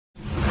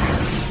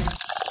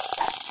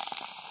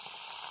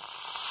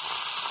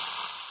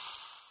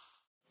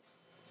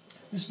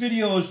This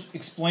video is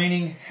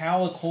explaining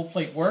how a cold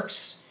plate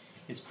works.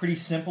 It's pretty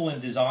simple in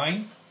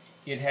design.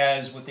 It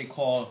has what they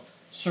call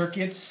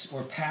circuits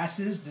or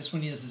passes. This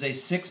one is a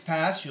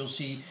 6-pass. You'll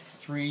see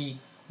 3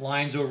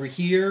 lines over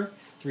here,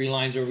 3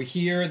 lines over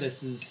here.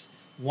 This is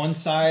one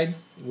side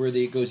where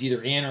it goes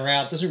either in or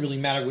out. Doesn't really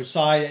matter which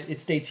side. It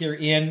states here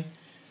in.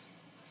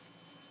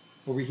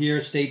 Over here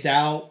it states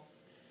out.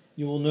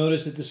 You will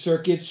notice that the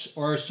circuits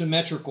are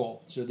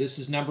symmetrical. So this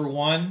is number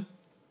 1.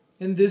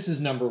 And this is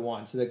number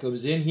 1. So that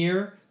goes in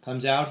here,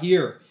 comes out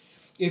here.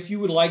 If you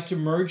would like to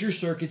merge your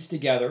circuits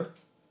together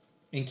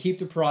and keep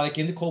the product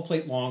in the cold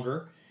plate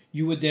longer,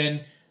 you would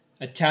then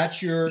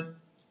attach your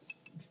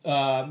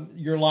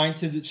line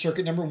to the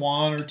circuit number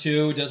 1 or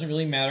 2. It doesn't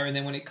really matter. And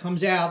then when it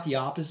comes out, the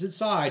opposite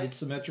side, its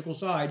symmetrical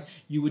side,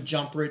 you would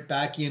jumper it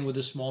back in with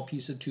a small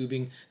piece of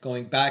tubing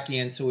going back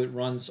in so it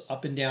runs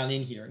up and down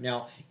in here.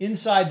 Now,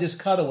 inside this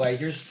cutaway,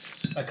 here's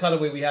a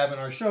cutaway we have in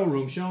our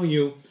showroom showing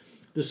you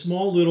the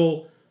small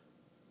little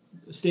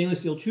stainless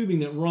steel tubing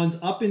that runs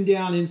up and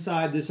down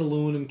inside this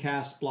aluminum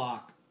cast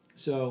block.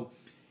 So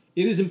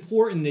it is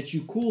important that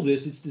you cool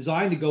this. It's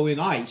designed to go in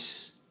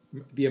ice,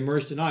 be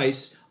immersed in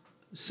ice.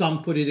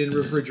 Some put it in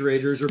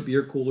refrigerators or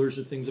beer coolers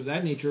or things of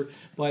that nature,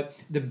 but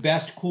the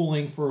best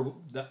cooling for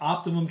the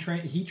optimum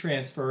heat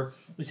transfer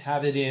is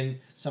have it in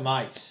some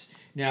ice.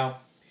 Now,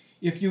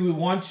 if you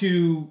want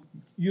to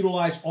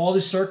utilize all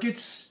the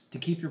circuits to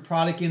keep your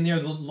product in there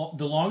the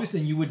longest,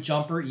 then you would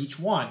jumper each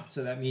one.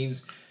 So that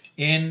means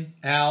in,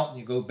 out,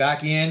 you go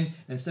back in.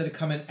 Instead of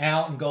coming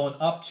out and going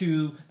up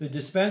to the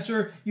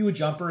dispenser, you would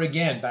jumper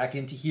again back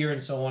into here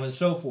and so on and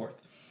so forth.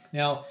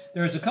 Now,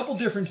 there's a couple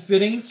different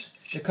fittings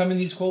that come in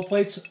these cold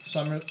plates.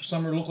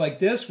 Some look like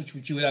this,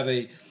 which you would have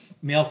a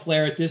male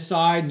flare at this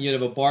side, and you'd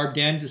have a barbed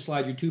end to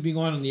slide your tubing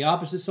on the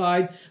opposite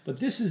side. But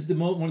this is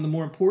one of the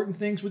more important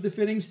things with the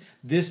fittings.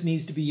 This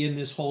needs to be in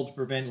this hole to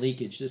prevent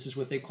leakage. This is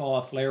what they call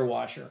a flare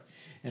washer,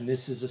 and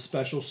this is a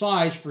special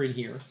size for in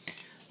here.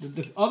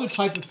 The other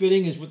type of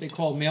fitting is what they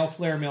call male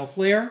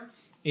flare,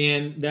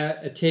 and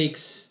that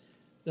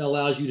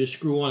allows you to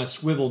screw on a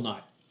swivel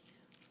nut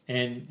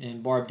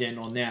and barbed end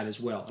on that as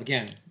well.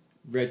 Again,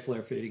 red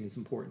flare fitting is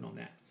important on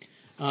that.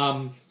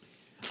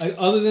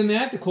 Other than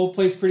that, the cold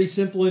plate's pretty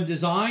simple in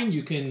design.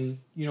 You can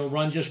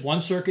run just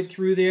one circuit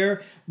through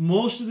there.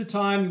 Most of the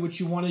time, what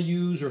you want to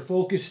use or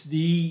focus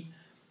the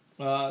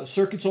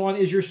circuits on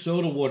is your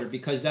soda water,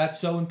 because that's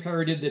so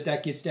imperative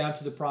that gets down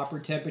to the proper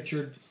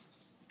temperature.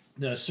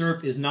 The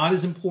syrup is not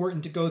as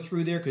important to go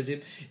through there because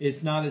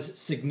it's not as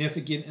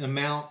significant an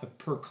amount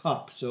per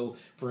cup. So,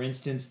 for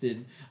instance,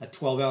 a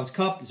 12-ounce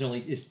cup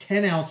is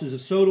 10 ounces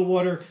of soda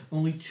water,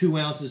 only 2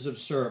 ounces of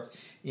syrup.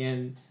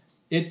 And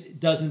it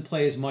doesn't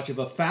play as much of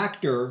a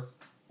factor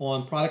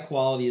on product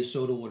quality as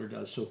soda water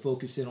does. So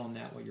focus in on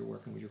that while you're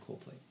working with your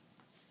cold plate.